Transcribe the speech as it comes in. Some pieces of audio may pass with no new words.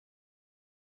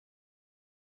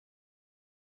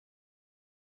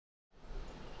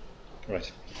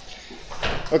Right.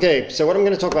 Okay, so what I'm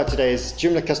going to talk about today is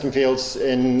Joomla custom fields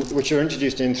which are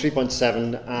introduced in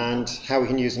 3.7 and how we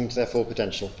can use them to their full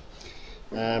potential.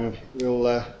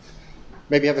 We'll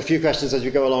maybe have a few questions as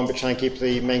we go along, but try and keep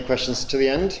the main questions to the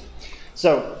end.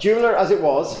 So Joomla, as it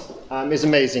was, is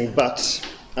amazing, but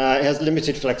it has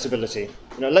limited flexibility.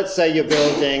 Let's say you're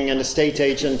building an estate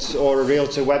agent or a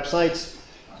realtor website.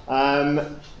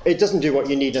 It doesn't do what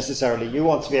you need necessarily. You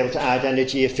want to be able to add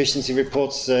energy efficiency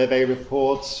reports, survey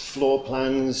reports, floor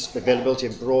plans, availability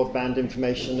of broadband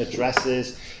information,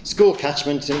 addresses, school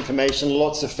catchment information,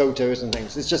 lots of photos and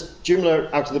things. It's just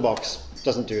Joomla out of the box.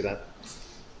 Doesn't do that.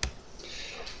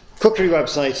 Cookery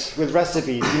website with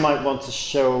recipes, you might want to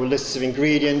show lists of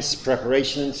ingredients,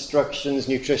 preparation instructions,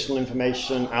 nutritional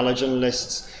information, allergen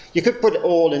lists. You could put it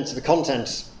all into the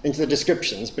content, into the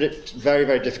descriptions, but it's very,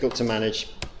 very difficult to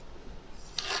manage.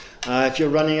 If you're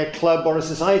running a club or a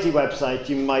society website,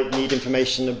 you might need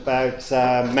information about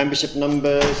membership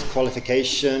numbers,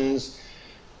 qualifications,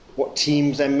 what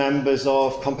teams they're members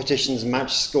of, competitions,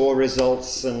 match score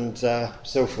results, and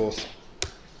so forth.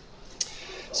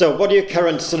 So what are your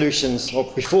current solutions?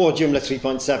 Or before Joomla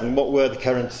 3.7, what were the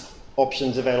current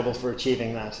options available for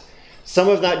achieving that? Some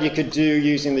of that you could do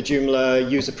using the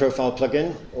Joomla user profile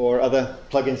plugin or other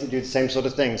plugins that do the same sort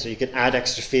of thing. So you could add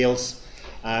extra fields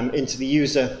into the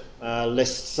user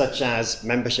lists, such as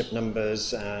membership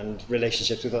numbers and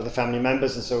relationships with other family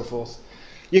members and so forth.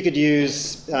 You could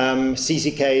use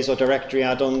CCKs or directory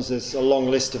add-ons. There's a long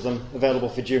list of them available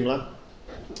for Joomla.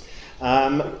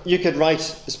 You could write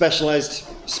a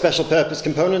special purpose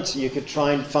component. You could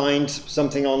try and find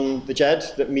something on the JED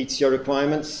that meets your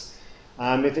requirements.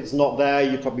 If it's not there,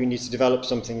 you probably need to develop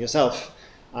something yourself.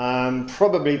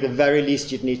 Probably the very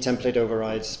least you'd need template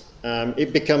overrides.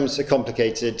 It becomes a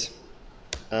complicated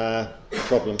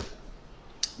problem.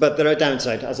 But there are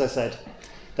downsides, as I said.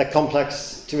 They're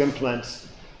complex to implement.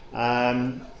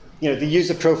 The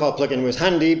user profile plugin was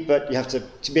handy, but you have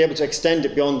to be able to extend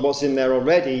it beyond what's in there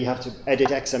already. You have to edit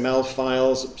XML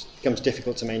files. It becomes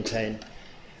difficult to maintain.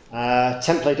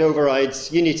 Template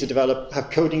overrides, you need to have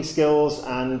coding skills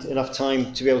and enough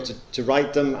time to be able to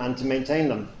write them and to maintain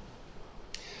them.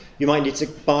 You might need to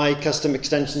buy custom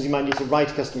extensions. You might need to write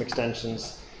custom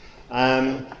extensions.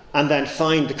 And then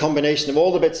find the combination of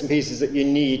all the bits and pieces that you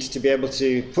need to be able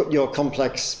to put your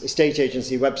complex estate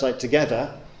agency website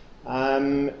together.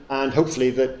 And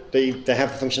hopefully that they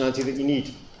have the functionality that you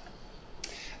need.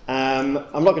 I'm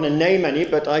not going to name any,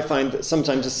 but I find that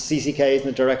sometimes the CCKs and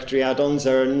the directory add-ons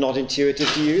are not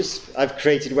intuitive to use. I've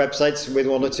created websites with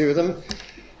one or two of them.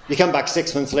 You come back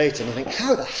 6 months later and you think,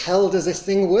 how the hell does this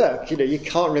thing work? You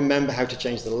can't remember how to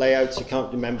change the layouts, you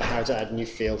can't remember how to add new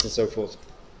fields and so forth.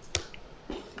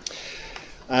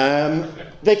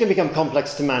 They can become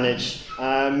complex to manage.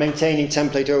 Maintaining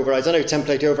template overrides. I know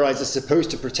template overrides are supposed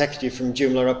to protect you from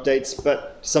Joomla updates,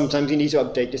 but sometimes you need to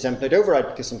update your template override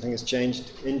because something has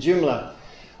changed in Joomla.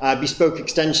 Bespoke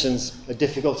extensions are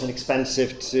difficult and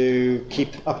expensive to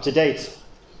keep up to date.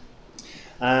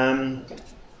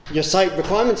 Your site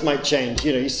requirements might change.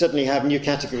 You suddenly have new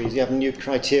categories, you have new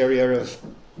criteria of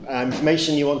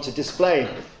information you want to display.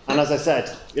 And as I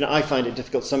said, I find it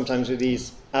difficult sometimes with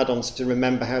these add-ons to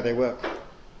remember how they work.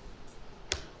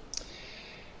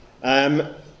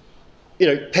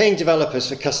 Paying developers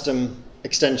for custom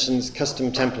extensions,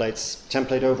 custom templates,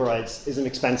 template overrides is an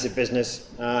expensive business.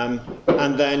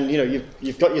 And then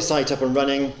you've got your site up and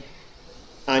running,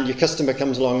 and your customer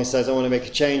comes along and says, I want to make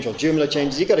a change, or Joomla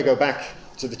changes. You've got to go back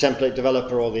to the template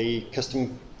developer or the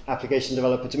custom application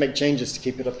developer to make changes to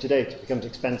keep it up to date. It becomes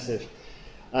expensive.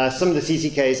 Some of the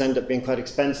CCKs end up being quite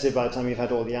expensive by the time you've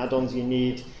had all the add-ons you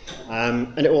need,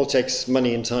 and it all takes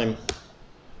money and time.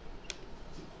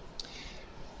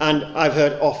 And I've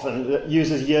heard often that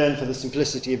users yearn for the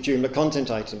simplicity of Joomla content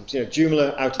items.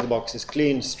 Joomla out of the box is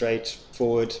clean,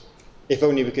 straightforward. If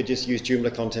only we could just use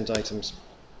Joomla content items.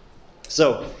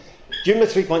 So Joomla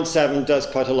 3.7 does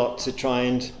quite a lot to try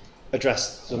and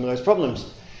address some of those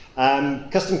problems.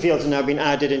 Custom fields have now been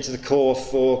added into the core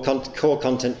for core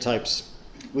content types.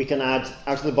 We can add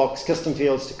out-of-the-box custom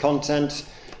fields to content,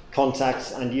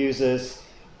 contacts, and users,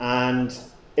 and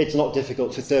it's not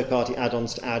difficult for third-party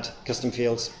add-ons to add custom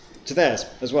fields to theirs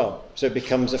as well. So it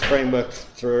becomes a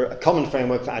common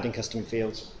framework for adding custom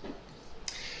fields.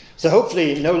 So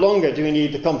hopefully, no longer do we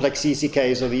need the complex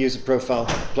CCKs or the user profile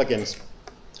plugins.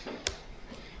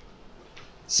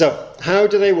 So how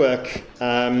do they work?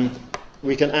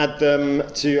 We can add them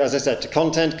to, as I said, to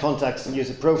content, contacts, and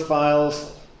user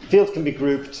profiles. Fields can be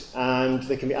grouped, and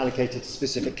they can be allocated to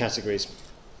specific categories.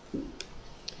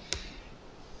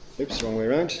 Oops, wrong way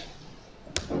around.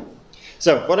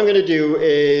 So what I'm going to do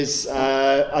is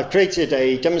I've created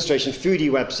a demonstration foodie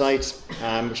website,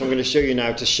 which I'm going to show you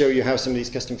now to show you how some of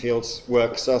these custom fields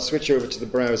work. So I'll switch over to the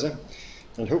browser,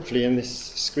 and hopefully in this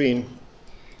screen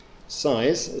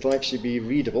size, it'll actually be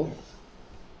readable.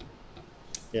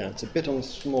 Yeah, it's a bit on the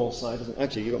small side, isn't it?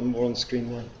 Actually, you've got more on the screen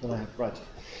there than I have.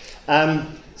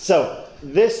 Right. So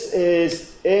this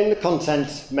is in the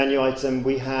content menu item,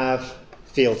 we have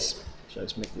fields. Shall I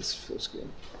just make this full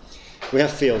screen? We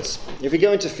have fields. If we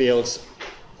go into fields,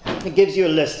 it gives you a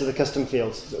list of the custom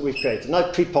fields that we've created. And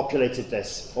I've pre-populated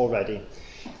this already.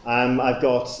 I've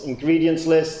got ingredients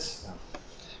lists.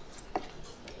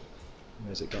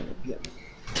 Where's it gone?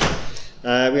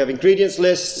 Yeah. We have ingredients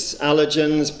lists,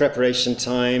 allergens, preparation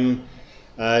time,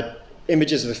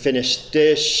 images of a finished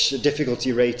dish,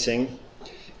 difficulty rating,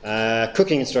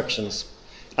 cooking instructions.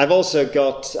 I've also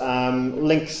got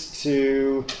links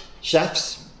to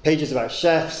chefs, pages about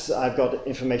chefs. I've got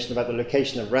information about the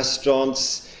location of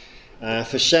restaurants.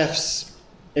 For chefs,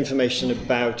 information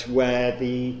about where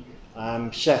the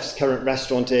chef's current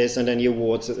restaurant is and any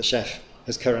awards that the chef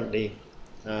has currently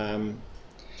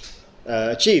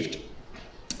achieved.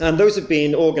 And those have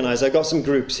been organized. I've got some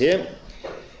groups here.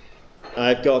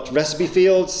 I've got recipe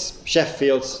fields, chef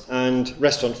fields, and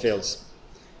restaurant fields.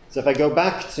 So if I go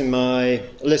back to my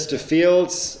list of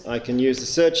fields, I can use the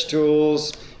search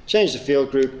tools, change the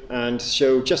field group, and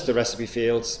show just the recipe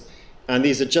fields. And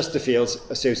these are just the fields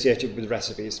associated with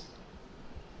recipes.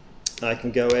 I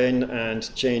can go in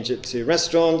and change it to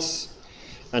restaurants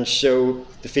and show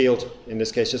the field, in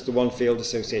this case just the one field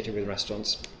associated with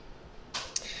restaurants.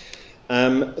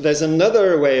 There's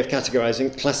another way of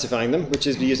categorizing, classifying them, which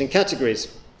is using categories.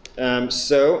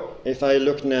 So if I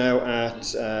look now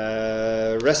at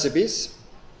recipes,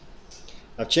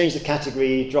 I've changed the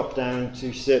category, drop down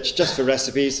to search just for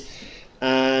recipes,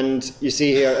 and you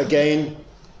see here again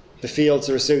the fields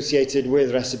are associated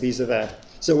with recipes are there.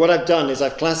 So what I've done is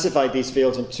I've classified these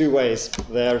fields in two ways.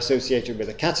 They're associated with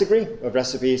a category of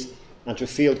recipes and to a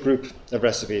field group of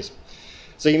recipes.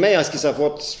 So you may ask yourself,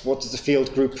 what is the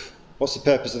field group? What's the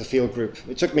purpose of the field group?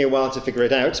 It took me a while to figure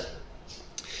it out.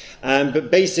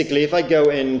 But basically, if I go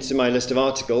into my list of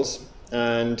articles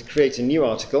and create a new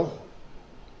article,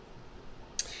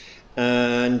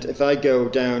 and if I go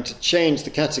down to change the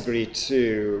category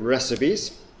to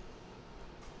recipes,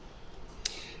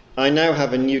 I now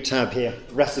have a new tab here,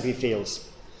 recipe fields.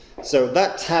 So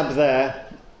that tab there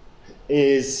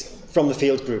is from the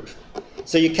field group.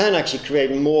 So you can actually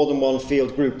create more than one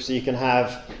field group. So you can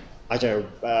have, I don't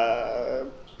know,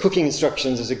 cooking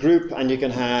instructions as a group, and you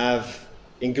can have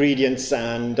ingredients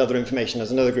and other information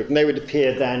as another group. And they would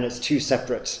appear then as two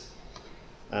separate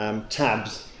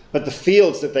tabs. But the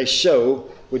fields that they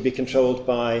show would be controlled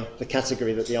by the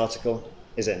category that the article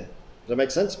is in. Does that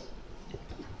make sense?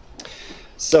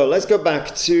 So let's go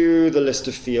back to the list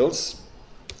of fields,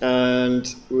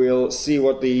 and we'll see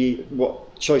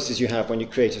what choices you have when you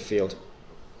create a field.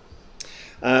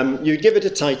 You give it a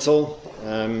title,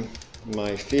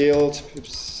 my field,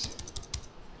 oops.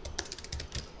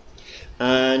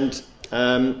 And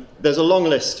there's a long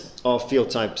list of field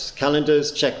types: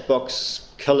 calendars, checkbox,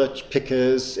 color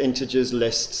pickers, integers,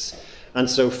 lists, and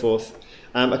so forth.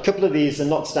 A couple of these are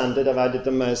not standard. I've added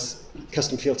them as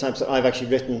custom field types that I've actually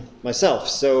written myself.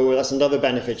 So that's another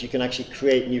benefit. You can actually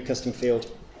create new custom field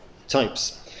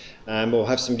types or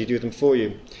have somebody do them for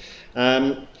you.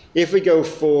 If we go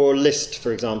for list,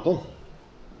 for example,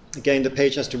 again, the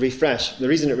page has to refresh. The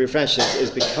reason it refreshes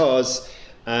is because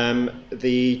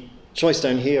the choice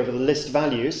down here for the list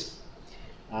values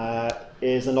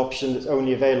is an option that's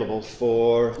only available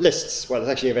for lists. Well, it's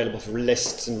actually available for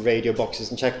lists and radio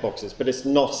boxes and checkboxes, but it's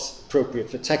not appropriate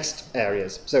for text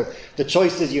areas. So the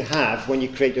choices you have when you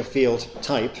create your field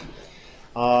type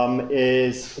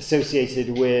is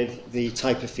associated with the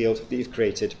type of field that you've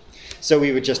created. So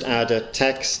we would just add a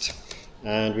text,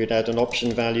 and we'd add an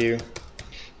option value.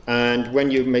 And when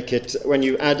you make it, when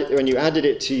you added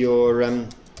it to your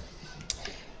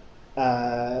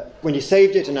when you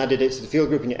saved it and added it to the field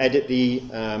group and you edit the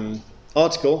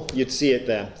article, you'd see it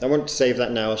there. I won't save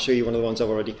that now. I'll show you one of the ones I've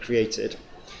already created.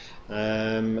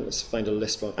 Let's find a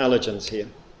list one. Allergens here.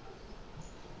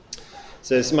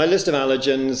 So it's my list of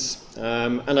allergens,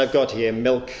 and I've got here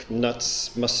milk,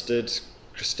 nuts, mustard,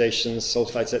 crustaceans,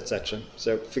 sulfites, etc.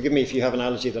 So forgive me if you have an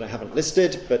allergy that I haven't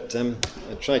listed, but I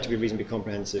try to be reasonably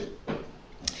comprehensive.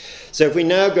 So if we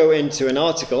now go into an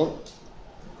article,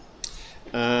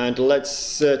 and let's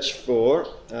search for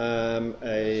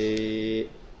a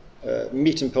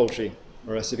meat and poultry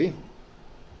recipe.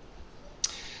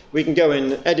 We can go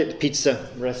in, edit the pizza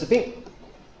recipe.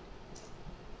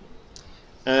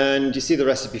 and you see the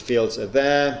recipe fields are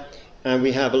there, and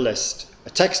we have a list. A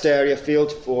text area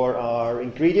field for our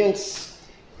ingredients.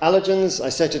 Allergens, I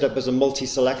set it up as a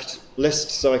multi-select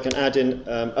list, so I can add in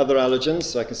other allergens.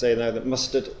 So I can say now that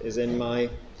mustard is in my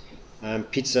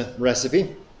pizza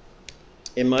recipe.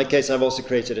 In my case, I've also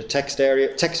created a text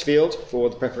field for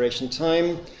the preparation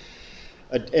time,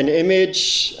 an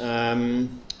image,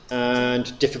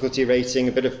 and difficulty rating,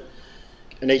 a bit of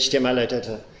an HTML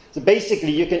editor. So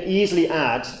basically, you can easily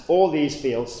add all these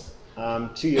fields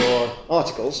to your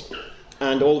articles,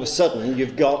 and all of a sudden,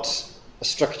 you've got a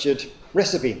structured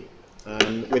recipe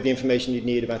with the information you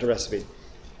need about a recipe.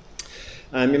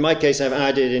 In my case, I've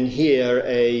added in here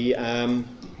a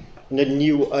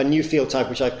new field type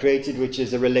which I've created, which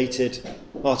is a related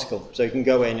article. So you can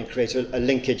go in and create a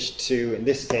linkage to, in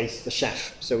this case, the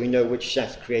chef. So we know which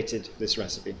chef created this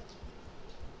recipe.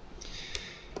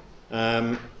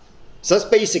 So that's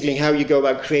basically how you go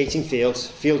about creating fields,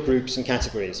 field groups, and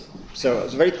categories. So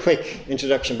it's a very quick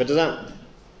introduction, but does that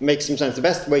make some sense? The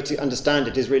best way to understand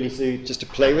it is really just to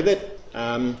play with it.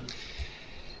 I'm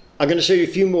going to show you a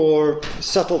few more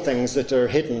subtle things that are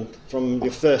hidden from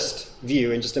your first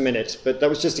view in just a minute, but that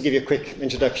was just to give you a quick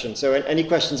introduction. So any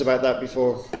questions about that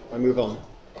before I move on?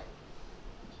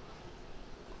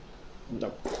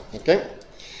 No. Okay.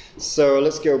 So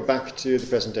let's go back to the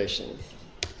presentation.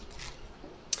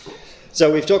 So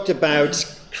we've talked about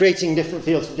creating different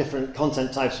fields for different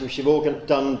content types, which you've all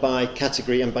done by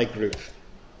category and by group.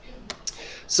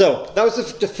 So that was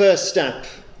the first step.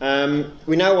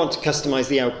 We now want to customize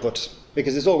the output,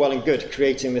 because it's all well and good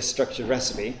creating this structured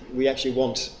recipe. We actually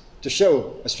want to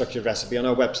show a structured recipe on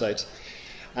our website.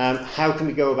 How can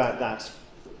we go about that?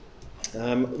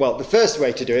 Well, the first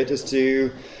way to do it is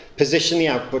to position the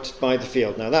output by the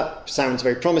field. Now that sounds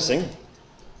very promising.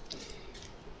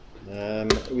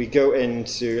 We go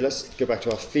into, let's go back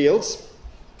to our fields,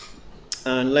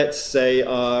 and let's say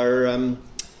our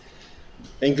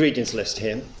ingredients list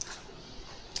here.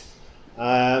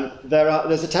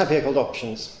 There's a tab here called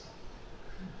Options.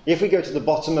 If we go to the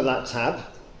bottom of that tab,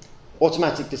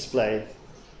 Automatic Display,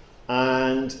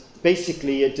 and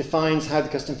basically it defines how the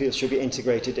custom fields should be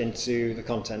integrated into the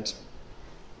content.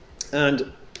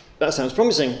 And that sounds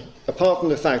promising, apart from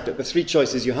the fact that the three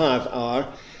choices you have are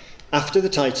after the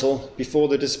title, before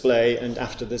the display, and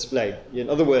after the display. In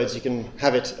other words, you can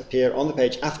have it appear on the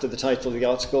page after the title of the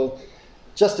article,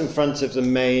 just in front of the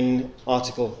main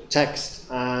article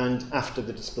text, and after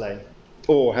the display,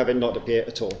 or have it not appear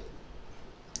at all.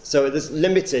 So there's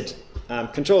limited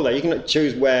control there. You can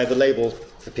choose where the label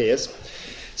appears.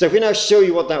 So if we now show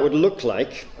you what that would look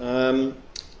like,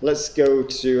 let's go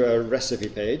to a recipe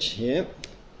page here.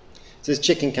 This is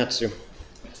chicken katsu.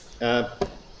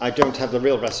 I don't have the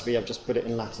real recipe, I've just put it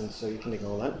in Latin, so you can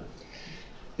ignore that.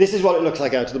 This is what it looks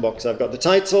like out of the box. I've got the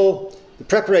title, the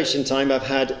preparation time I've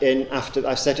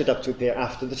set it up to appear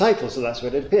after the title, so that's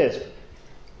where it appears.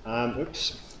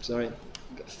 Oops, sorry,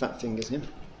 I've got fat fingers here.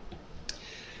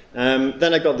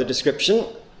 Then I've got the description,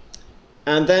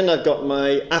 and then I've got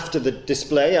after the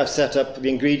display, I've set up the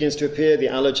ingredients to appear, the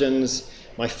allergens,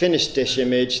 my finished dish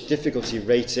image, difficulty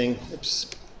rating,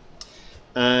 oops,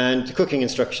 and the cooking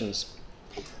instructions.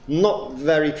 Not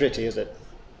very pretty, is it?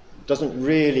 Doesn't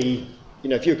really,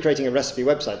 if you're creating a recipe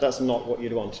website, that's not what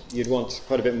you'd want. You'd want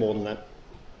quite a bit more than that.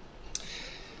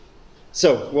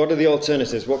 So, what are the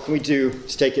alternatives? What can we do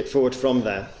to take it forward from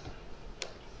there?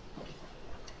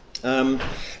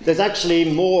 There's actually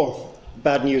more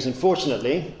bad news,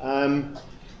 unfortunately.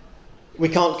 We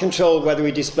can't control whether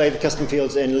we display the custom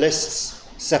fields in lists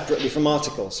separately from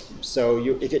articles. So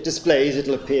if it displays,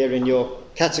 it'll appear in your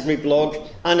category blog,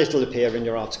 and it'll appear in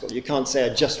your article. You can't say,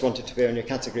 I just want it to appear in your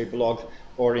category blog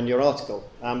or in your article.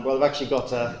 Well, I've actually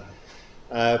got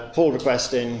a pull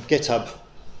request in GitHub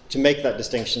to make that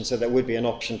distinction, so there would be an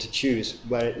option to choose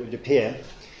where it would appear.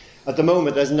 At the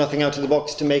moment, there's nothing out of the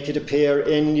box to make it appear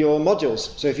in your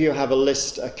modules. So if you have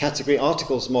a category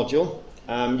articles module,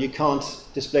 you can't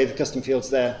display the custom fields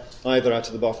there either out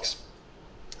of the box.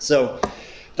 So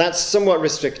that's somewhat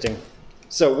restricting.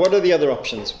 So what are the other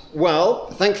options?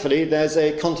 Well, thankfully, there's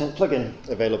a content plugin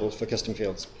available for custom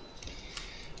fields.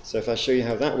 So if I show you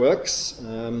how that works,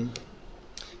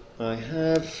 I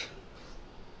have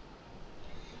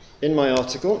in my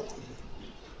article,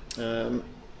 this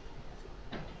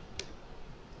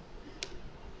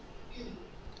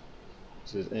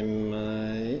is in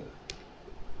my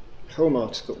home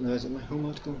article. No, is it my home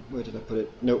article? Where did I put it?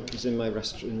 No, it's in my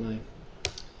restaurant.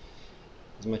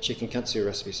 It's my chicken katsu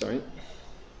recipe. Sorry.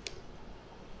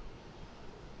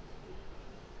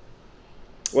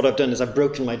 What I've done is I've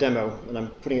broken my demo and I'm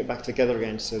putting it back together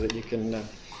again so that you can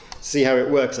see how it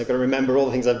works. I've got to remember all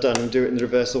the things I've done and do it in the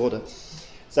reverse order.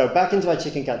 So back into my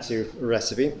chicken katsu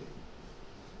recipe.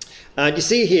 And you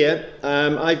see here,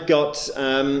 I've got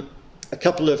a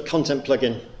couple of content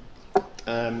plugin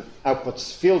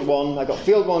outputs. Field 1, I've got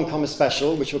field 1, comma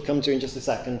special, which we'll come to in just a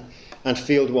second, and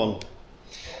field 1.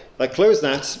 If I close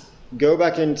that, go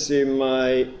back into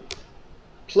my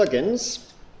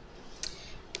plugins,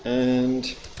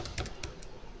 and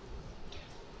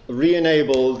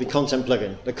re-enable the content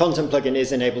plugin. The content plugin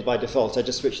is enabled by default. I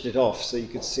just switched it off so you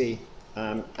could see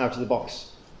out of the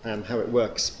box how it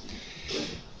works.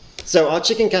 So our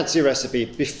chicken katsu recipe,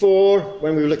 before,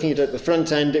 when we were looking at it at the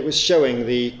front end, it was showing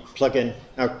the plugin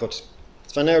output. So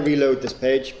if I now reload this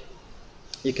page,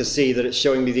 you can see that it's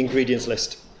showing me the ingredients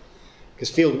list, because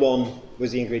field 1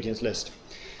 was the ingredients list.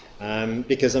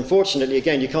 Because unfortunately,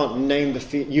 again, you can't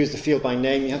use the field by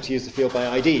name, you have to use the field by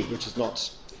ID, which is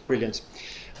not brilliant.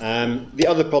 The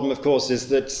other problem, of course, is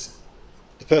that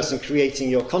the person creating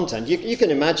your content, you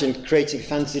can imagine creating a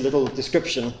fancy little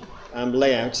description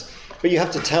layout, but you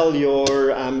have to tell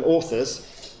your authors,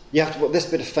 you have to put this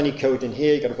bit of funny code in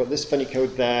here, you've got to put this funny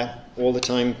code there all the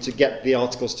time to get the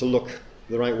articles to look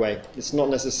the right way. It's not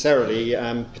necessarily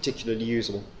particularly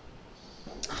usable.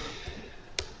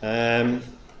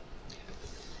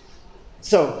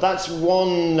 So that's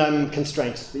one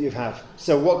constraint that you have.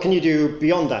 So what can you do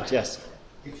beyond that? Yes?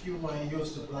 If you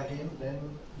use the plugin, then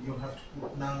you have to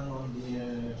put none on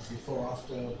the before,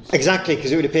 after. Exactly,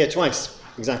 because it would appear twice.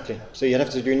 Exactly. So you'd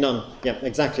have to do none. Yeah,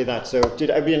 exactly that. So did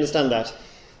everybody understand that?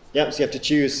 Yeah, so you have to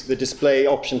choose the display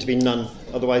option to be none.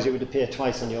 Otherwise it would appear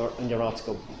twice on your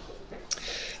article.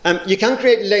 You can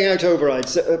create layout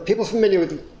overrides. People familiar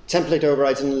with template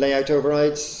overrides and layout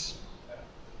overrides?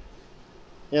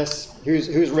 Yes? Who's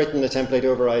written a template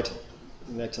override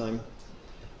in their time?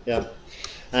 Yeah.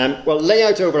 Well,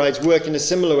 layout overrides work in a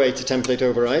similar way to template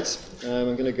overrides.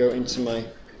 I'm going to go into my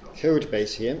code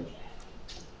base here.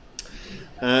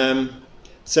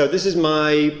 So this is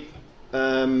my,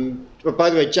 well, by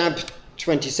the way,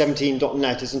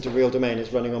 JAB17.net isn't a real domain,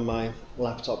 it's running on my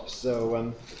laptop,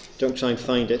 so don't try and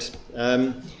find it.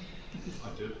 I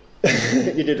did.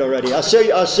 You did already. I'll show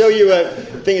you,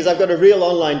 the thing is I've got a real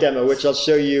online demo which I'll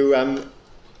show you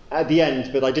at the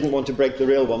end, but I didn't want to break the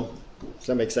real one. Does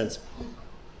that make sense?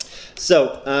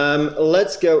 So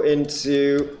let's go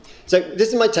into, so this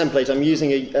is my template. I'm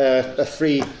using a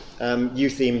free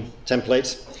UTheme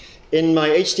template. In my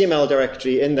HTML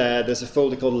directory, in there's a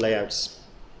folder called layouts.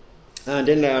 And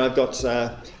in there I've got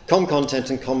com content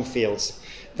and com fields.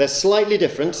 They're slightly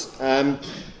different.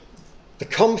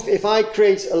 If I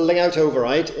create a layout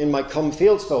override in my com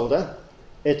fields folder,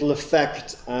 it'll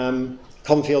affect com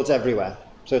fields everywhere.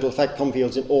 So it'll affect com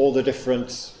fields in all the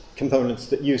different components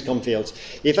that use com fields.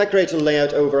 If I create a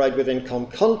layout override within com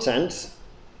content,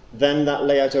 then that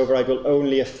layout override will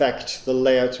only affect the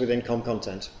layouts within com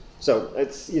content. So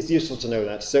it's useful to know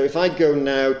that. So if I go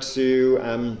now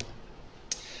to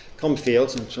com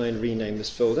fields and try and rename this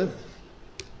folder,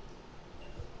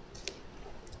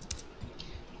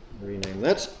 rename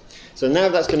that. So now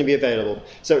that's going to be available.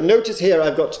 So notice here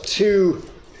I've got two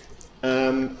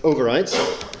overrides.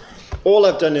 All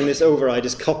I've done in this override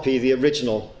is copy the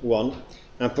original one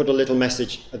and put a little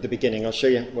message at the beginning. I'll show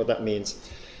you what that means.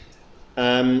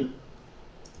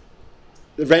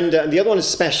 The render, and the other one is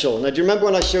special. Now, do you remember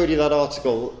when I showed you that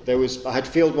article? I had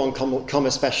field 1,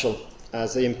 comma special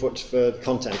as the input for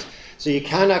content. So you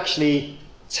can actually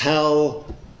tell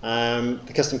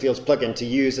the custom fields plugin to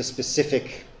use a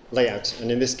specific layout,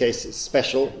 and in this case it's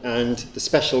special, and the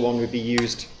special one would be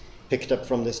picked up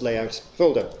from this layout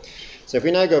folder. So if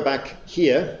we now go back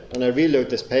here and I reload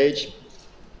this page,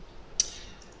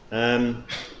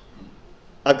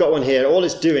 I've got one here. All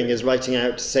it's doing is writing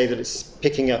out to say that it's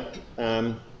picking up,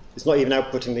 it's not even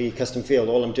outputting the custom field.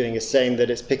 All I'm doing is saying that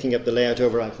it's picking up the layout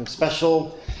override from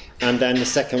special, and then the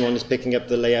second one is picking up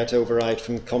the layout override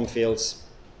from com fields,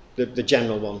 the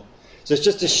general one. So it's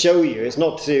just to show you, it's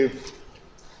not to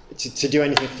do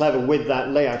anything clever with that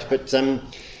layout, but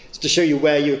it's to show you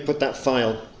where you would put that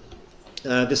file.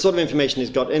 This sort of information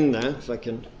is got in there, if I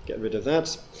can get rid of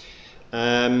that.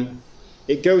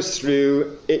 It goes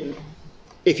through,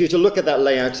 if you were to look at that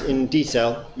layout in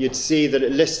detail, you'd see that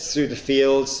it lists through the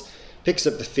fields, picks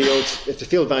up the fields. If the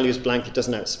field value is blank, it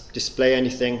doesn't display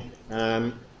anything,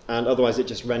 and otherwise it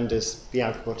just renders the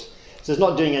output. So it's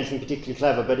not doing anything particularly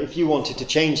clever, but if you wanted to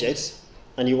change it,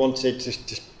 and you wanted to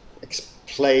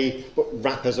put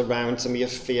wrappers around some of your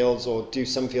fields, or do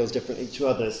some fields differently to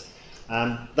others,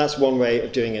 that's one way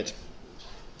of doing it.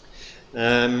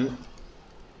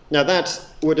 Now that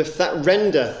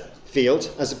render field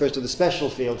as opposed to the special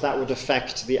field, that would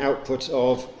affect the output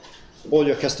of all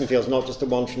your custom fields, not just the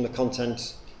one from the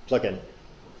content plugin.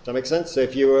 Does that make sense? So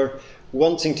if you were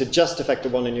wanting to just affect the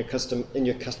one in your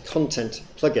content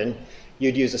plugin,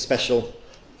 you'd use a special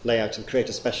layout and create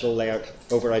a special layout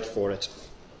override for it.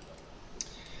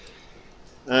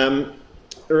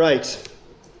 Right.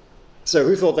 So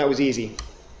who thought that was easy?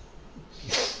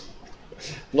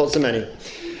 Lots of many.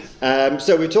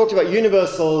 So we talked about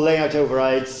universal layout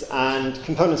overrides and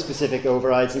component-specific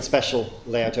overrides and special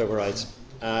layout overrides.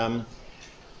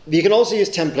 You can also use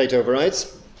template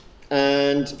overrides.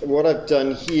 And what I've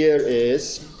done here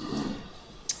is,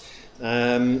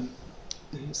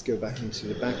 let's go back into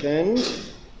the back end.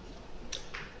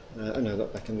 Oh no,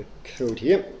 not back in the code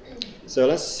here. So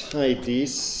let's hide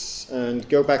these and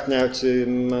go back now to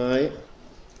my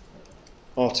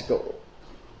article.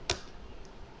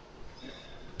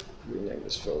 Rename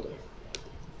this folder.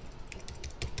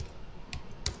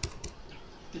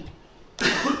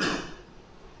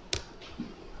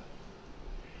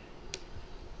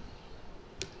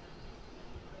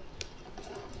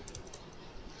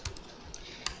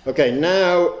 Okay,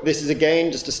 now this is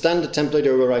again just a standard template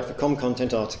override for com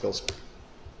content articles.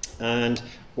 And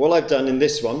what I've done in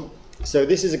this one, so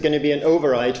this is going to be an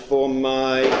override for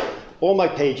all my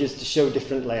pages to show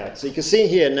different layouts. So you can see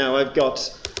here now I've got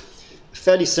a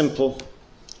fairly simple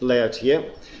layout here.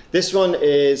 This one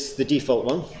is the default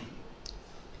one.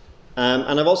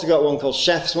 And I've also got one called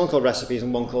chefs, one called recipes,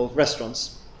 and one called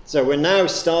restaurants. So we're now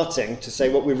starting to say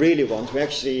what we really want. We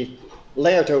actually,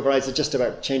 layout overrides are just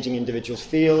about changing individual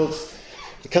fields.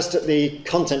 The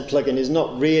content plugin is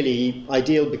not really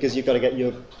ideal because you've got to get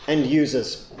your end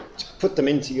users to put them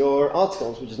into your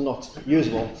articles, which is not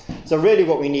usable. So really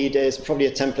what we need is probably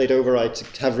a template override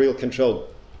to have real control.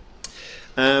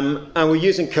 And we're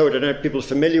using code. I don't know if people are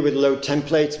familiar with load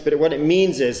templates, but what it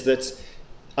means is that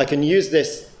I can use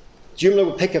this. Joomla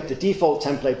will pick up the default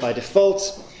template by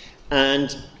default,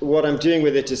 and what I'm doing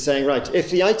with it is saying, right, if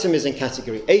the item is in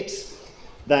category 8,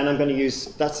 then I'm going to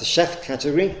use, that's the chef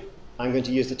category, I'm going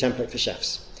to use the template for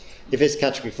chefs. If it's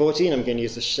category 14, I'm going to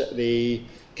use the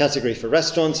category for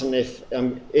restaurants, and if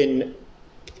I'm in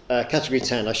category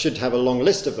 10, I should have a long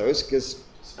list of those because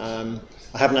I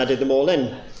haven't added them all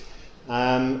in.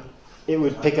 It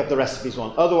would pick up the recipes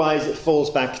one. Otherwise, it falls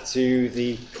back to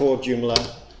the core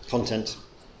Joomla content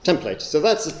template. So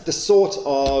that's the sort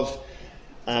of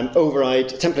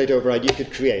template override you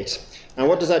could create. And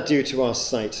what does that do to our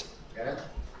site? Geraint?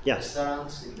 Yes.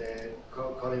 Restaurants in the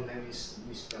column name is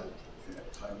misspelled.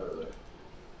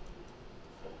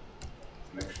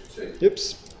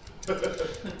 Oops.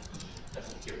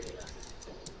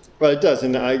 Well, it does.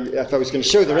 And if I was going to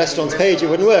show the restaurants page, it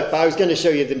wouldn't work. But I was going to show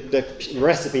you the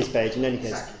recipes page in any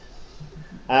case.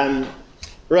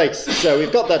 Right. So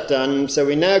we've got that done. So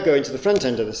we now go into the front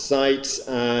end of the site.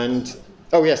 And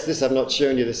oh yes, this I've not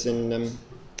shown you this in.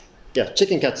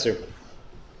 Chicken katsu.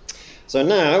 So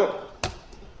now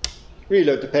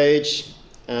reload the page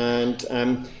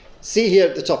and see here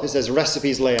at the top it says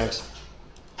recipes layout.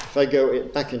 If I go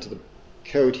back into the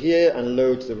code here and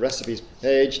load the recipes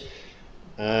page,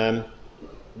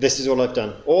 this is all I've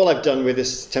done. All I've done with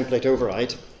this template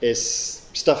override is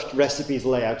stuffed recipes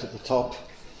layout at the top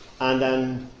and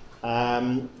then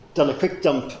done a quick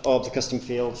dump of the custom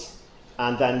fields,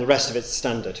 and then the rest of it's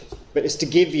standard. But it's to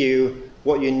give you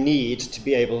what you need to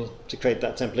be able to create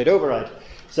that template override.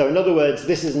 So in other words,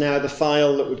 this is now the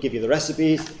file that would give you the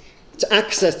recipes. To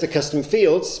access the custom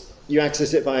fields, you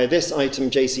access it via this item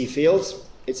JC fields.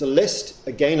 It's a list.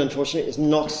 Again, unfortunately, it's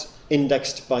not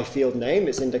indexed by field name.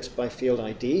 It's indexed by field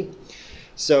ID.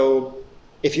 So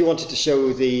if you wanted to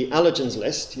show the allergens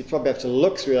list, you'd probably have to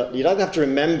look through that. You'd either have to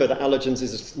remember that allergens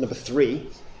is number 3,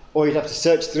 or you'd have to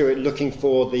search through it looking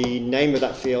for the name of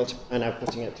that field and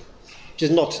outputting it, which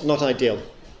is not ideal.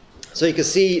 So you can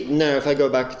see now, if I go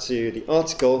back to the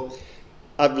article,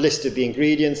 I've listed the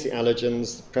ingredients, the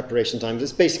allergens, the preparation times.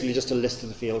 It's basically just a list of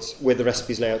the fields with the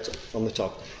recipes layout on the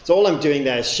top. So all I'm doing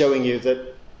there is showing you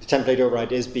that the template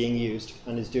override is being used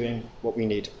and is doing what we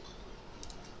need.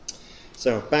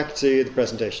 So back to the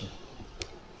presentation.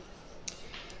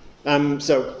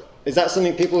 So is that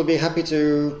something people would be happy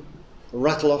to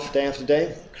rattle off day after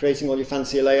day, creating all your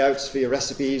fancy layouts for your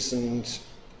recipes and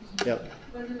yeah.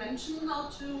 Will you mention how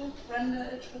to render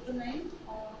it with the name?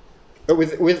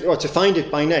 Or to find it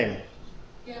by name?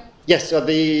 Yeah. Yes, so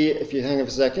if you hang on for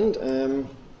a second,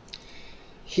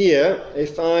 here,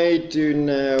 if I do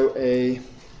now a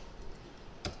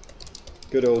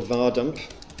good old var dump.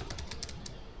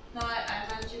 No, I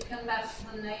meant you can map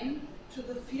the name to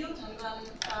the field and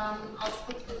then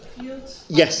output the field.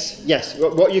 Yes, yes.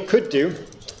 What you could do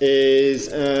is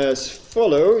as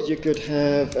follows. You could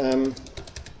have,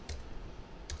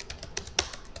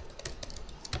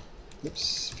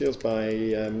 oops, fields by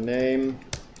name.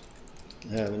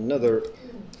 Have another,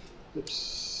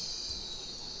 oops.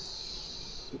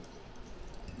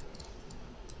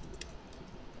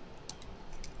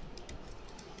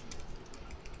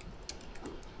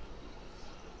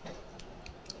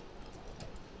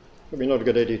 Probably not a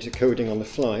good idea to coding on the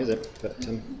fly, is it? But,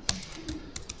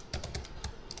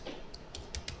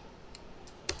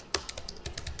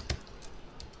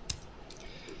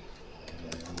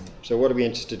 so what are we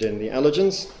interested in? The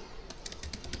allergens.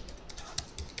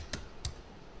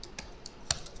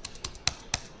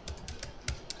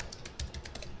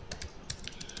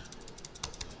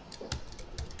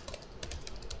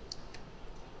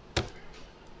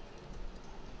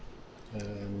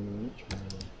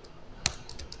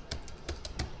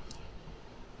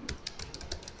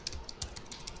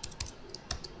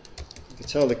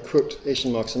 Tell the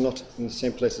quotation marks are not in the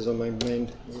same place as on my main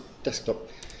desktop.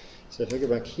 So if I go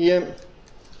back here,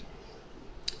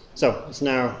 so it's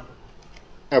now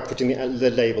outputting the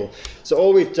label. So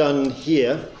all we've done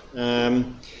here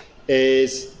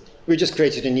is we just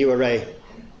created a new array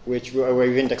where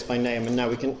we've indexed by name, and now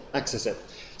we can access it.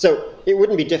 So it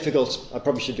wouldn't be difficult. I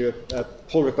probably should do a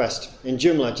pull request in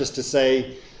Joomla just to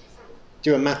say,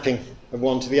 do a mapping of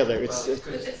one to the other. It's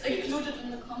included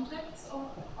in the context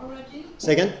already?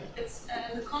 Say again? It's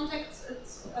in the context,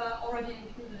 it's already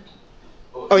included.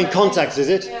 Oh, in context, is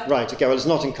it? Yeah. Right, okay, well, it's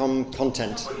not in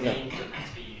content. No.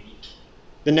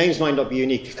 The names might not be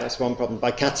unique, that's one problem.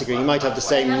 By category, you might have the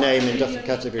same name in different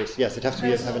categories. Yes, it'd have to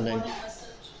have a name.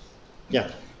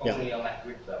 Yeah, yeah. Only on that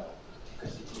group level,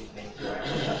 because it is named throughout,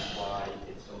 that's why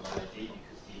it's not an ID,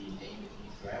 because the name is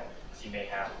used throughout. So you may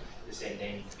have the same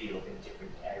name field in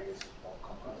different areas of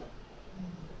content.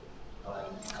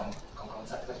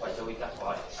 Contact, that's why I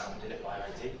did it by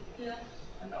ID, yeah,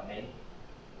 and not name.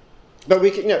 But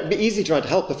we could, it'd be easy to write a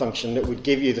helper function that would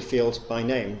give you the field by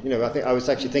name. I was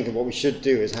actually thinking what we should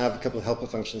do is have a couple of helper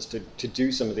functions to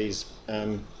do some of these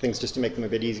things, just to make them a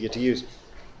bit easier to use.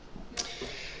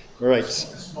 Right. A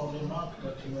small remark,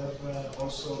 but you have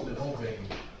also the raw value.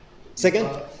 Say again?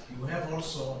 You have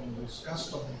also in this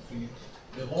custom field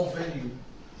the raw value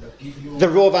that give you... The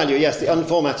raw value, yes, the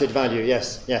unformatted value,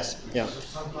 yes, yeah.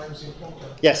 Sometimes important.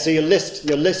 Yes, so your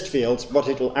list fields, what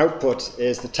it will output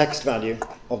is the text value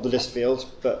of the list field,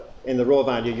 but in the raw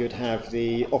value you'd have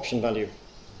the option value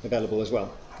available as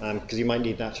well, because you might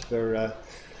need that for,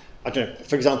 I don't know,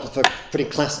 for example, for putting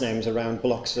class names around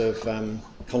blocks of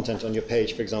content on your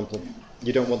page, for example.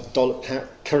 You don't want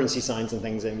currency signs and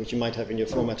things in, which you might have in your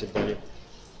formatted value.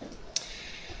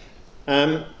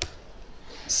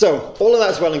 So all of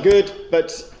that's well and good,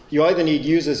 but you either need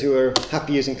users who are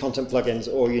happy using content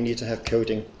plugins, or you need to have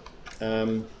coding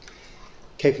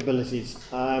capabilities.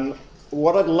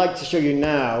 What I'd like to show you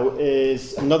now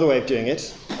is another way of doing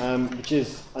it, which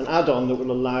is an add-on that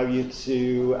will allow you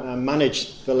to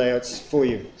manage the layouts for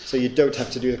you. So you don't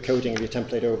have to do the coding of your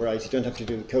template overrides. You don't have to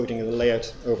do the coding of the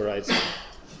layout overrides.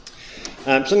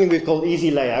 Something we've called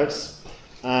easy layouts.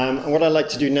 And what I'd like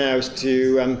to do now is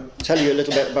to tell you a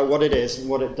little bit about what it is and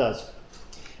what it does.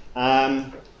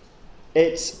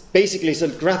 It's basically a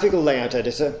graphical layout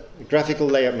editor, a graphical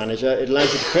layout manager. It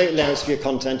allows you to create layouts for your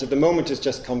content. At the moment it's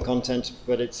just content,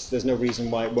 but there's no reason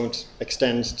why it won't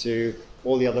extend to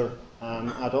all the other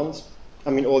add-ons.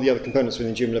 All the other components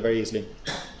within Joomla very easily.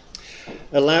 It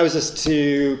allows us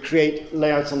to create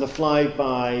layouts on the fly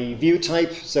by view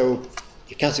type. So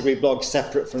your category blog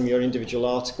separate from your individual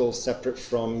articles, separate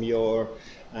from your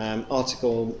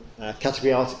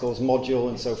category articles, module,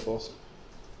 and so forth.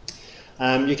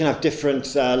 You can have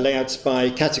different layouts by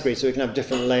category, so you can have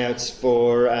different layouts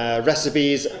for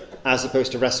recipes as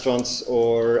opposed to restaurants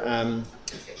or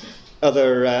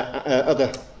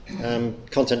other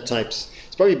content types.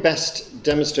 It's probably best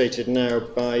demonstrated now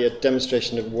by a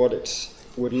demonstration of what it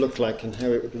would look like and how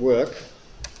it would work.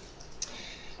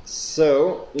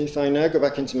 So if I now go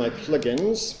back into my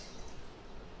plugins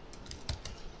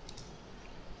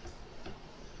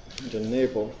and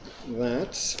enable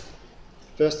that,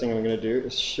 first thing I'm going to do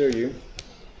is show you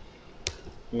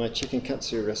my chicken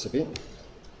katsu recipe.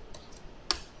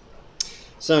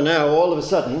 So now all of a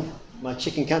sudden my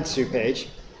chicken katsu page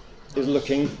is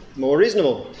looking more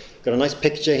reasonable. Got a nice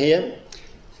picture here,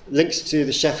 links to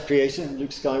the chef creator,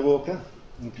 Luke Skywalker,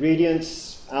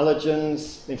 ingredients,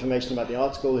 allergens, information about the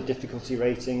article, the difficulty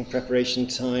rating, preparation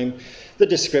time, the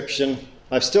description.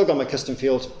 I've still got my custom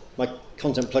field, my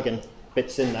content plugin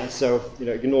bits in there, so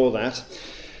ignore that.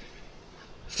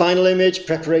 Final image,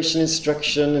 preparation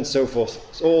instruction, and so forth.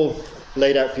 It's all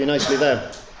laid out for you nicely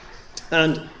there.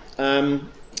 And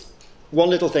one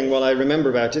little thing while I remember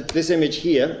about it, this image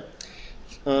here,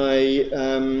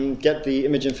 I get the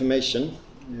image information.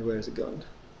 Where has it gone?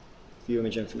 View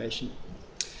image information.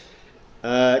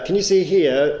 Can you see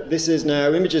here, this is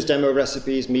now images, demo,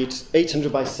 recipes, meet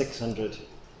 800 by 600,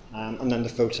 and then the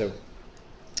photo.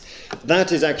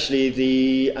 That is actually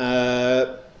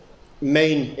the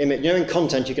main image. You know, in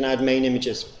content you can add main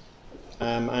images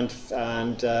and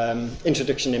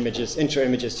introduction images, intro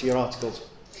images to your articles.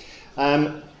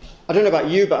 I don't know about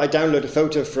you, but I download a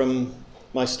photo from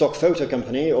my stock photo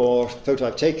company or photo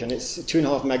I've taken. It's a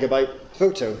 2.5 megabyte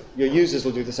photo. Your users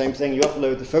will do the same thing. You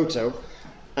upload the photo,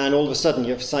 and all of a sudden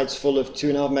your site's full of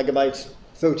 2.5 megabyte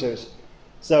photos.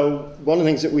 So one of the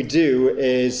things that we do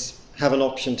is have an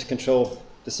option to control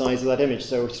the size of that image.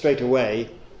 So straight away,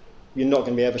 you're not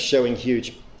going to be ever showing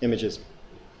huge images.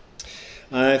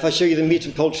 If I show you the meat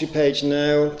and poultry page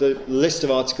now, the list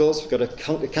of articles, we've got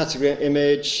a category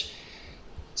image,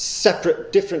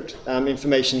 separate, different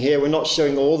information here. We're not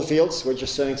showing all the fields, we're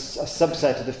just showing a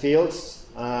subset of the fields,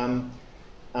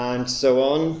 and so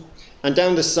on. And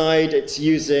down the side, it's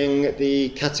using the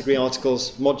category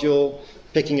articles module,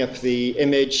 picking up the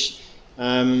image.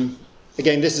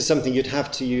 Again, this is something you'd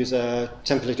have to use a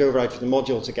template override for the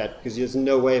module to get, because there's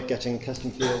no way of getting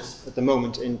custom fields at the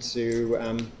moment into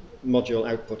module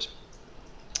output.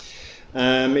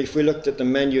 If we looked at the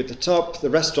menu at the top, the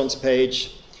restaurants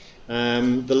page,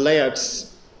 the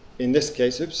layouts, in this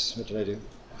case, oops, what did I do?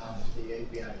 The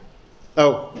API.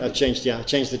 Oh, I've changed, yeah, I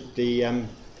changed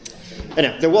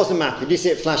anyway, there was a map. Did you see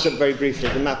it flash up very briefly?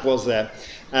 The map was there.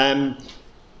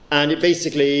 And it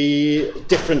basically,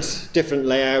 different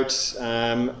layouts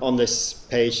on this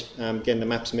page. Again, the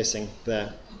map's missing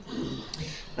there.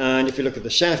 And if you look at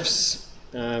the chefs,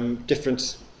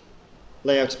 different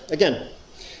layout again.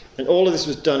 And all of this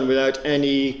was done without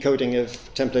any coding of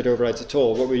template overrides at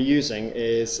all. What we're using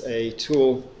is a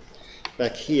tool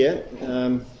back here.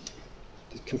 The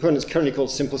component's currently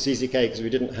called Simple CZK because we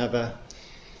didn't have a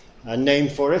name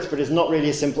for it, but it's not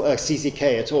really a simple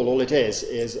CZK at all. All it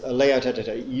is a layout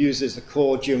editor. It uses the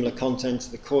core Joomla content,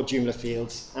 the core Joomla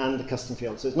fields, and the custom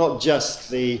fields. So it's not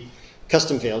just the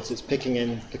custom fields, it's picking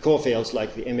in the core fields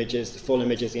like the images, the full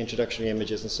images, the introductory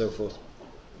images, and so forth.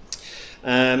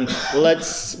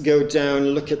 Let's go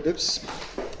down, look at, oops,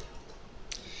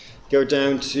 go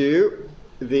down to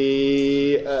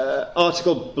the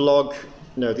article blog,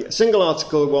 no, the single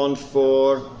article one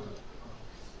for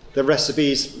the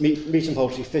recipes, meat and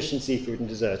poultry, fish and seafood and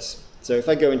desserts. So if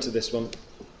I go into this one,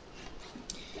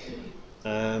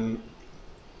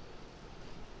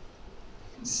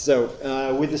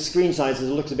 with the screen sizes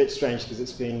it looks a bit strange because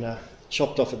it's been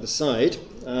chopped off at the side.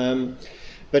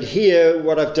 But here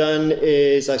what I've done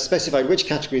is I've specified which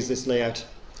categories this layout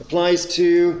applies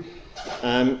to.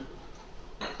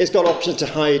 It's got options to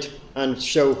hide and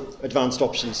show advanced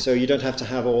options, so you don't have to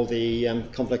have all the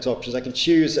complex options. I can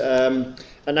choose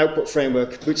an output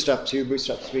framework, Bootstrap 2,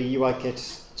 Bootstrap 3,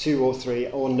 UIKit 2 or 3,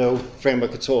 or no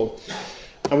framework at all.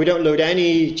 And we don't load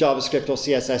any JavaScript or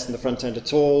CSS in the front end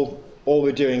at all. All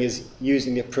we're doing is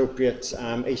using the appropriate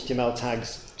HTML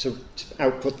tags to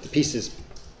output the pieces.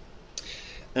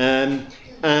 And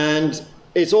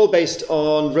it's all based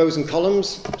on rows and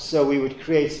columns. So we would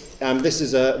create,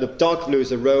 the dark blue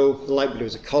is a row, the light blue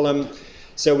is a column.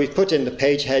 So we've put in the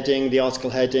page heading, the article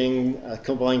heading,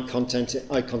 combined content,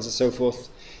 icons and so forth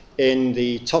in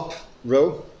the top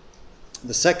row.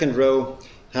 The second row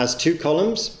has 2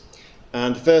 columns,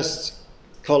 and the first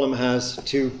column has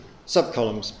 2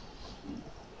 subcolumns.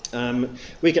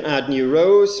 We can add new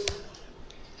rows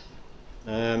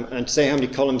and say how many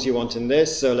columns you want in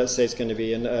this. So let's say it's going to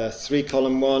be a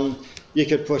 3-column one. You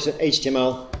could put an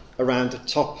HTML around the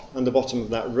top and the bottom of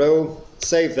that row.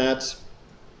 Save that.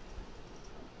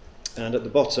 And at the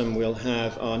bottom we'll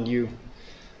have our new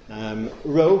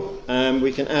row.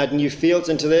 We can add new fields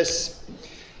into this.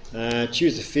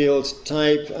 Choose the field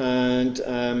type, and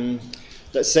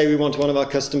let's say we want one of our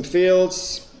custom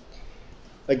fields.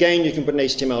 Again, you can put an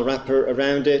HTML wrapper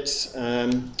around it.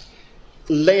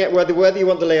 Layout, whether you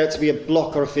want the layout to be a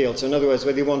block or a field. So in other words,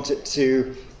 whether you want it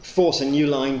to force a new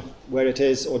line where it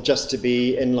is or just to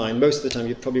be inline. Most of the time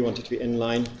you probably want it to be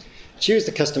inline. Choose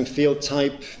the custom field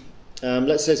type.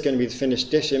 Let's say it's going to be the finished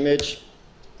dish image.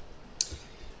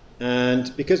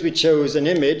 And because we chose an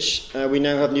image, we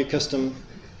now have new custom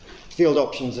field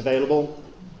options available.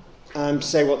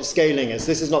 Say what the scaling is.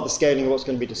 This is not the scaling of what's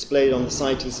going to be displayed on the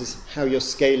site. This is how you're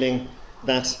scaling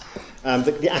that,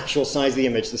 the actual size of the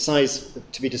image. The size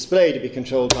to be displayed to be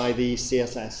controlled by the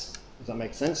CSS, if that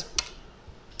makes sense.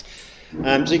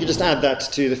 So you can just add that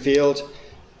to the field.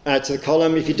 add to the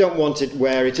column. If you don't want it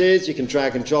where it is, you can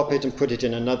drag and drop it and put it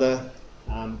in another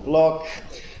block.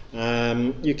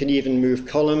 You can even move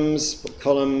columns,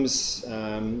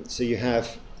 so you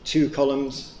have 2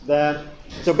 columns there.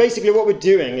 So basically what we're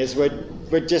doing is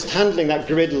we're just handling that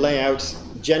grid layout,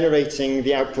 generating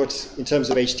the output in terms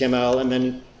of HTML, and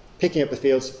then picking up the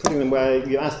fields, putting them where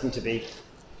you ask them to be,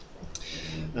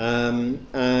 and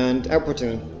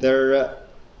outputting them. There,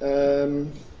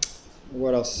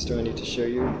 what else do I need to show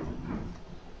you?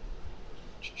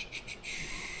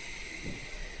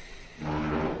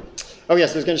 Oh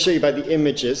yes, I was going to show you about the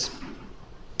images.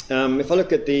 If I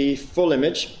look at the full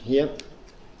image here,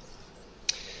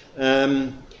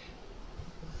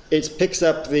 it picks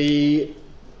up the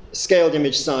scaled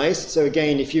image size. So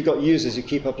again, if you've got users who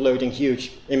keep uploading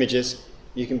huge images,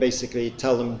 you can basically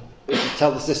tell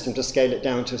the system to scale it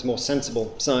down to a more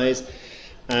sensible size,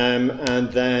 and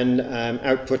then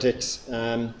output it.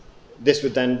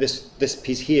 This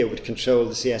piece here would control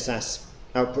the CSS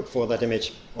output for that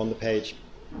image on the page.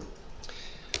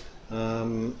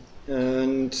 And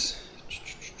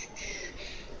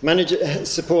Manager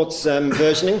supports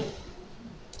versioning.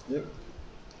 Yep.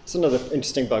 It's another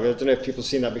interesting bug. I don't know if people have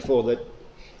seen that before, that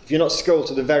if you're not scrolled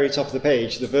to the very top of the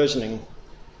page, the versioning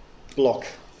block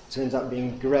turns out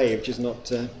being grey, which is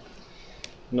not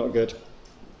good.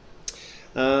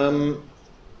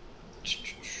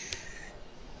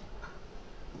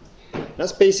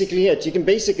 That's basically it. You can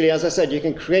basically, as I said, you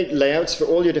can create layouts for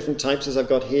all your different types, as I've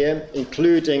got here,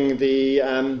 including the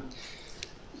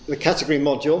category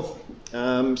module.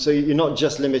 So you're not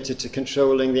just limited to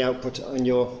controlling the output on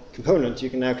your component. You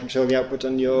can now control the output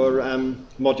on your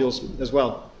modules as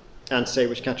well, and say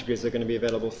which categories they're going to be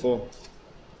available for.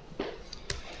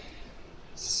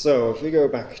 So if we go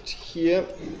back to here.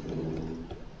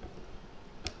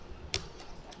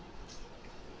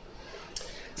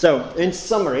 So in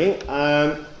summary,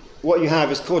 what you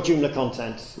have is core Joomla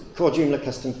content, core Joomla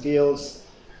custom fields.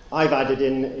 I've added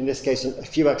in this case, a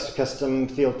few extra custom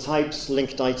field types,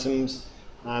 linked items,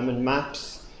 and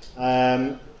maps.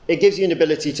 It gives you an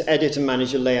ability to edit and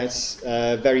manage your layouts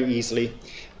very easily.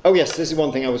 Oh yes, this is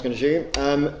one thing I was going to show you.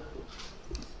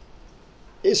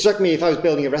 It struck me, if I was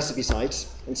building a recipe site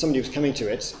and somebody was coming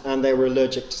to it and they were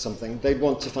allergic to something, they'd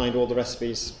want to find all the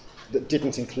recipes that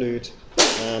didn't include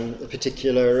a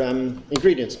particular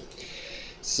ingredient.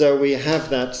 So we have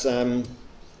that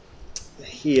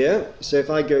here. So if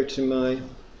I go to my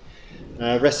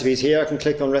recipes here, I can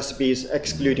click on recipes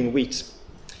excluding wheat.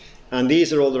 And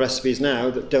these are all the recipes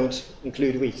now that don't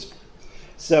include wheat.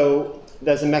 So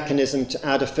there's a mechanism to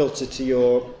add a filter to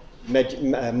your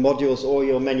modules or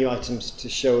your menu items to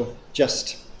show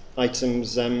just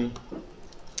items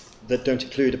that don't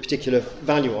include a particular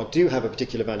value or do have a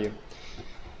particular value.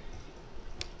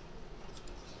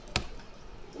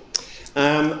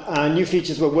 New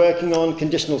features we're working on,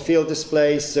 conditional field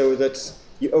display, so that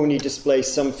you only display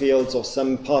some fields or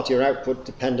some part of your output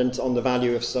dependent on the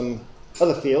value of some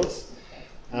other fields.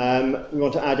 We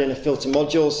want to add in a filter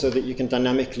module so that you can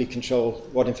dynamically control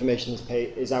what information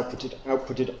is output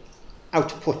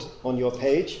on your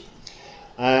page.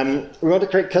 We want to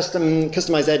create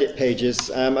customized edit pages.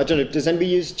 I don't know, does anybody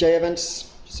use JEvents?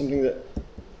 Something that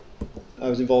I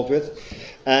was involved with.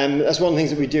 That's one of the things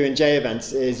that we do in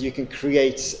JEvents is you can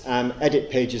create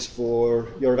edit pages for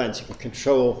your events. You can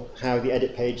control how the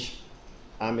edit page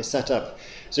is set up.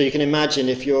 So you can imagine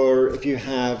if you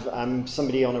have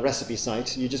somebody on a recipe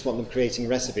site, you just want them creating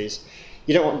recipes.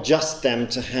 You don't want just them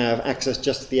to have access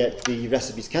just to the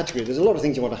recipes category. There's a lot of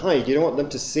things you want to hide. You don't want them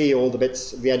to see all the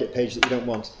bits of the edit page that you don't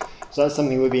want. So that's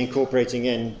something we'll be incorporating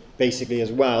in basically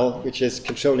as well, which is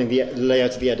controlling the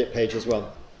layout of the edit page as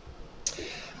well.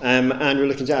 And we're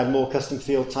looking to add more custom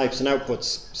field types and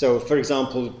outputs. So for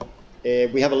example,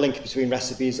 we have a link between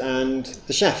recipes and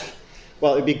the chef.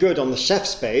 Well, it'd be good on the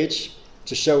chef's page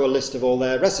to show a list of all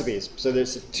their recipes, so that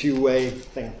it's a two-way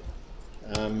thing.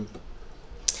 And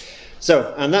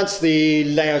that's the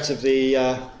layout of the,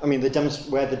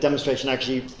 where the demonstration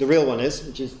actually, the real one is,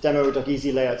 which is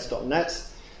demo.easylayouts.net.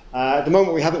 At the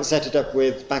moment we haven't set it up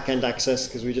with back-end access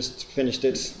because we just finished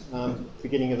it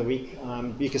beginning of the week.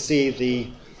 You can see the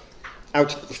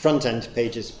front-end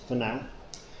pages for now.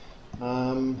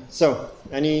 So,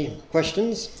 any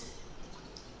questions?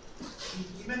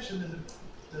 You mentioned in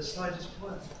the slide just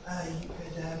before,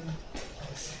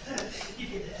 you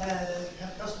could have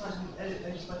customized edit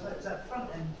pages by type. Is that front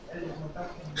end editing or back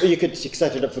end? Well, you could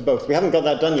set it up for both. We haven't got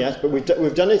that done yet, but we've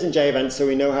done it in JEvents, so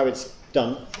we know how it's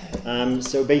done.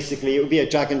 So basically, it would be a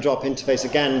drag and drop interface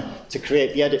again to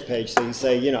create the edit page. So you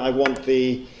say, I want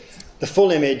the the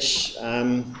full image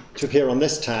to appear on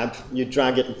this tab, you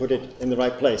drag it and put it in the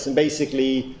right place. And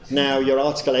basically, now your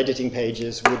article editing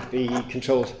pages would be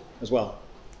controlled as well.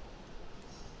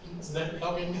 Is that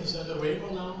plugin, is that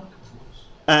available now?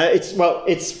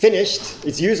 It's finished,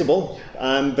 it's usable,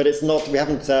 but it's not, we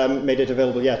haven't made it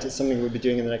available yet. It's something we'll be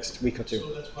doing in the next week or two.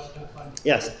 So that's quite fun.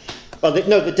 Yes. Well,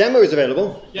 the demo is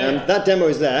available. Yeah. That demo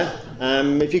is there.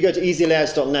 If you go to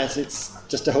easylayouts.net, it's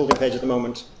just a holding page at the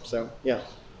moment. So, yeah.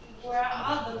 Where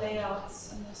are the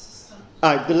layouts in the system?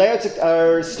 The layouts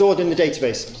are stored in the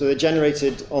database, so they're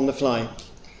generated on the fly.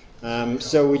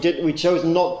 So we chose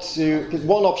not to, because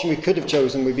one option we could have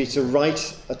chosen would be to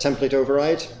write a template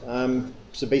override.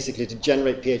 So basically to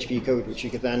generate PHP code, which you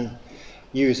could then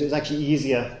use. It's actually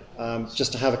easier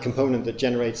just to have a component that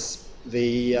generates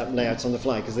the layouts on the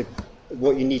fly, because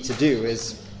what you need to do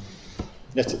is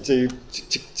to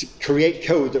create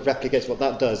code that replicates what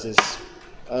that does is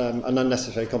an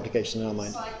unnecessary complication in our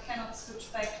mind. So I cannot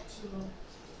switch back to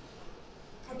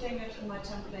putting it in my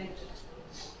template.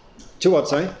 To what,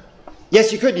 sorry?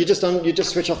 Yes, you could. You just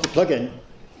switch off the plugin,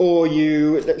 or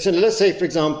so let's say, for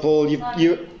example, I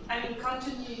mean,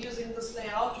 continue using this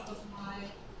layout with my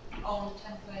own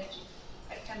template.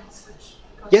 I cannot switch.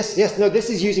 Yes. No, this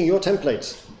is using your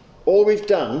template. All we've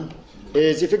done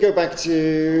is, if we go back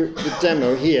to the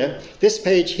demo here, this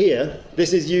page here,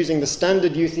 this is using the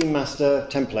standard uTheme master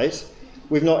template.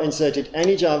 We've not inserted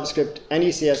any JavaScript, any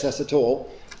CSS at all.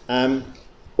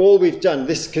 All we've done,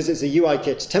 this because it's a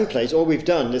UIKit template, all we've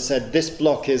done is said this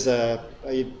block is a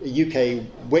UK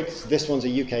width, this one's a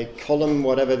UK column,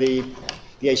 whatever the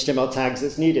HTML tags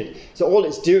that's needed. So all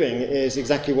it's doing is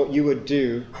exactly what you would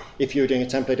do if you were doing a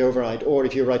template override or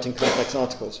if you're writing complex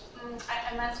articles.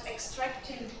 I meant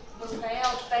extracting the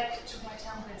layout back to my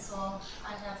template, so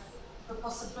I have the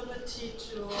possibility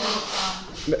to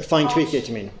fine tweak it,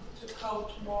 you mean? To code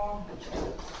more.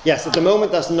 Yes, at the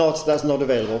moment that's not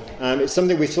available. It's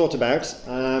something we've thought about.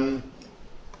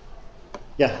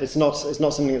 Yeah, it's not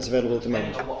something that's available at the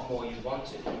moment. Depending on what more you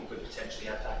wanted, you could potentially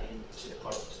add that into the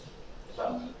product as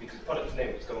well. Because the product now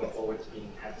is going forward to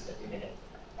being enhanced every minute.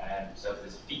 So if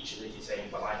there's a feature that you're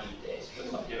saying, well, I need this, but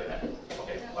it's not doing it.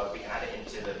 Okay, well, we can add it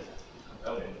into the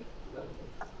component.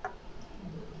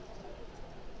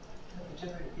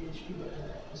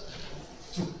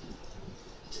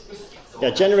 Yeah,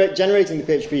 generating the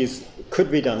PHPs could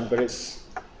be done, but it's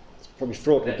probably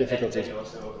fraught with difficulties. Then you're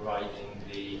also overriding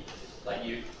the, like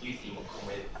uTheme will come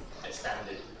with a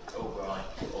standard override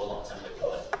or a lot of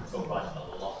template override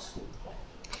a lot.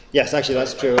 Yes, actually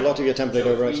that's true. A lot of your template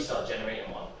overrides. If we start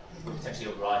generating one, we're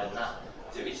potentially overriding that.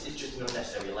 So it's just an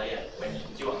unnecessary layer. When you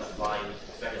can do it on the fly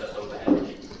with very little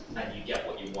overhead, and you get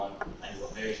what you want, and you've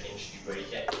got versioning should you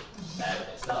break it.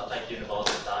 It's not like doing a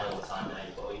volatile style all the time, and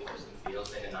you've got all your custom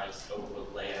fields in a nice overall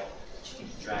layout which you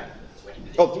can drag to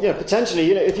any Oh, yeah, potentially.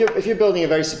 You know, if you're building a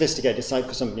very sophisticated site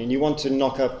for somebody and you want to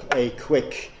knock up a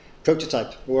quick prototype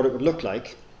of what it would look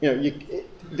like, you know,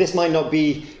 this might not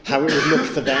be how it would look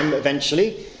for them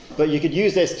eventually, but you could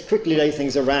use this to quickly lay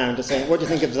things around and say, what do you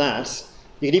think of that?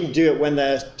 You could even do it when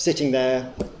they're sitting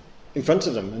there in front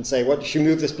of them and say, what, should we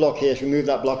move this block here, should we move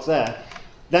that block there?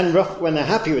 Then when they're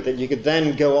happy with it, you could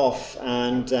then go off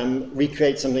and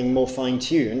recreate something more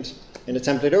fine-tuned in a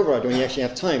template override when you actually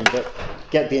have time, but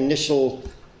get the initial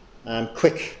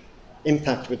quick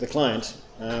impact with the client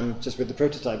just with the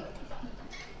prototype.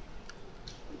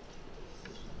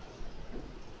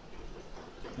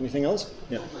 Anything else?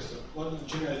 Yeah. One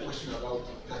general question about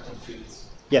custom fields.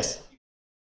 Yes.